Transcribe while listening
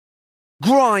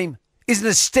Grime is in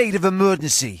a state of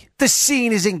emergency. The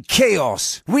scene is in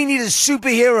chaos. We need a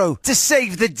superhero to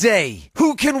save the day.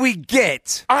 Who can we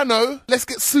get? I know. Let's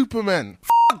get Superman.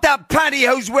 Fuck that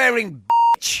pantyhose wearing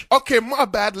bitch. Okay, my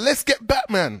bad. Let's get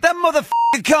Batman. That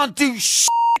motherfucker can't do shit.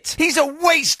 He's a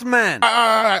waste man.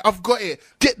 Alright, I've got it.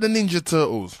 Get the Ninja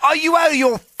Turtles. Are you out of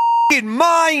your fucking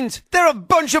mind? They're a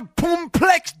bunch of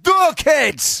complex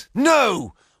dirkheads.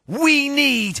 No, we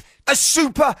need a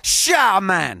super shower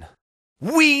man.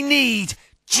 We need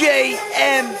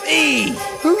JME.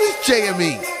 Who is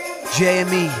JME?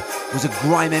 JME was a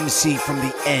grime MC from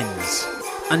the ends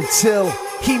until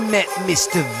he met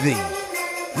Mr. V.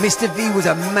 Mr. V was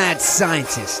a mad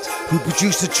scientist who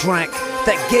produced a track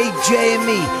that gave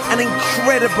JME an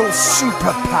incredible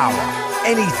superpower.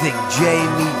 Anything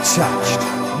JME touched,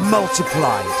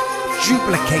 multiplied,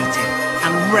 duplicated,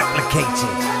 and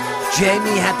replicated.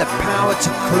 JME had the power to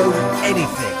clone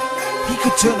anything. He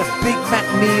could turn a Big Mac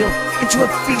meal into a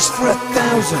feast for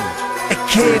 1,000. A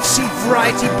KFC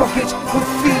variety bucket would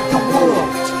feed the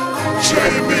world.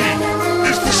 JME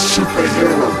is the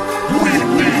superhero we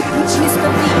need.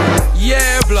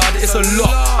 Yeah, blood, it's a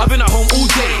lot. I've been at home all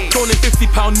day, cloning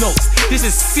 £50 notes. This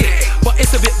is sick, but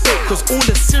it's a bit fake, cause all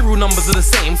the serial numbers are the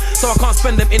same, so I can't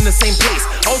spend them in the same place.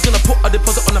 I was gonna put a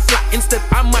deposit on a flat, instead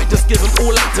I might just give them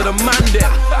all out to the man there.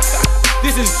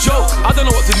 This is joke, I don't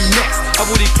know what to do next. I've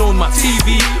already cloned my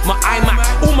TV, my iMac,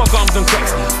 all my gums and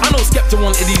cracks. I know Skepta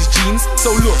wanted these jeans,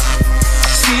 so look.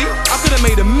 See, I could have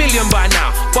made $1 million by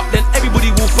now, but then everybody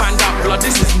will find out, blood,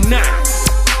 this is nice.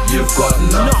 You've got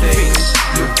nothing,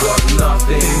 you've got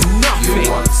nothing.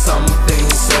 You want something,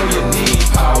 so you need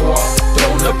power.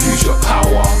 Don't abuse your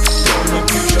power, don't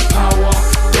abuse your power,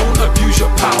 don't abuse your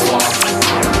power.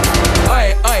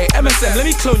 Aye, MSM, let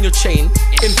me clone your chain.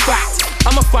 In fact,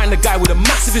 I'ma find a guy with the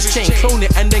massivest chain, clone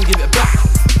it and then give it back.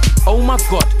 Oh my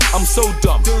god, I'm so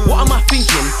dumb. What am I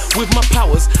thinking? With my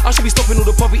powers, I should be stopping all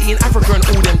the poverty in Africa and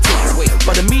all them things.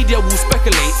 But the media will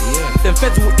speculate, then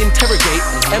feds will interrogate,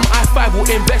 MI5 will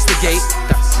investigate.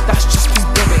 That's just too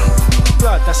big.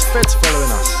 Blood, that's feds following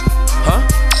us. Huh?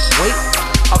 Wait,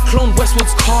 I cloned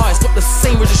Westwood's car, it's got the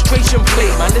same registration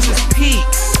plate, man, this is peak.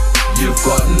 You've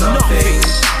got nothing,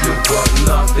 you've got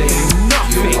nothing.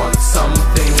 You want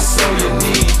something, so you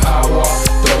need power.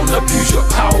 Don't abuse your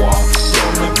power,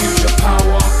 don't abuse your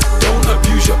power, don't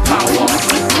abuse your power.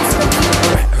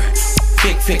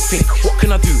 Alright, think, what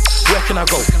can I do? Where can I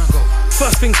go?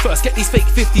 First things first, get these fake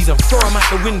 50s and throw them out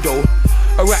the window.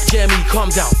 Alright, Jeremy, calm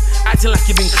down, acting like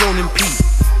you've been cloning P.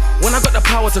 When I got the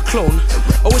power to clone,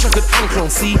 I wish I could unclone,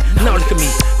 see? Now look at me,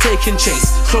 taking chase,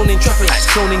 cloning traffic lights,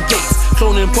 cloning gates,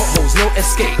 cloning potholes, no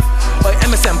escape. Oi,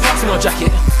 MSM, pass me my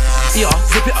jacket. Yeah,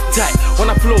 zip it up tight,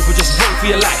 when I pull over, just run for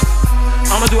your life.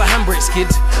 I'ma do a handbrake skid,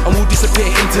 and we'll disappear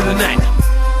into the night.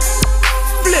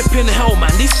 Flipping hell, man,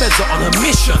 these feds are on a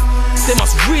mission. They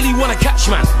must really wanna catch,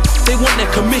 man, they want their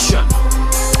commission.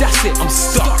 That's it, I'm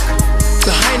stuck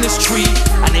behind this tree,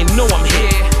 and they know I'm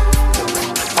here.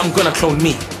 I'm gonna clone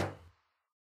me.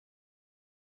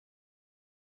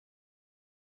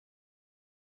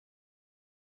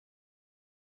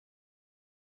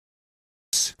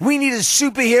 We need a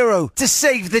superhero to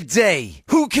save the day.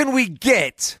 Who can we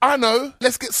get? I know.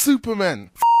 Let's get Superman.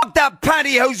 Fuck that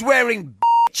pantyhose wearing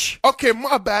bitch. Okay,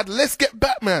 my bad. Let's get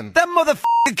Batman. That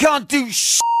motherfucker can't do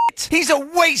shit. He's a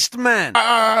waste man.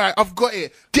 Alright, I've got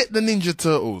it. Get the Ninja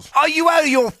Turtles. Are you out of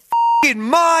your fucking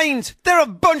mind? They're a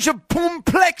bunch of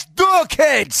complex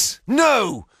dirkheads.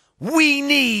 No, we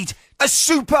need a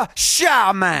super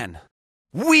shower man.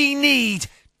 We need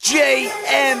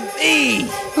JME.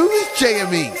 Who is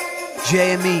JME?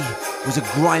 JME was a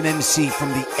grime MC from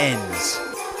the ends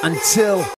until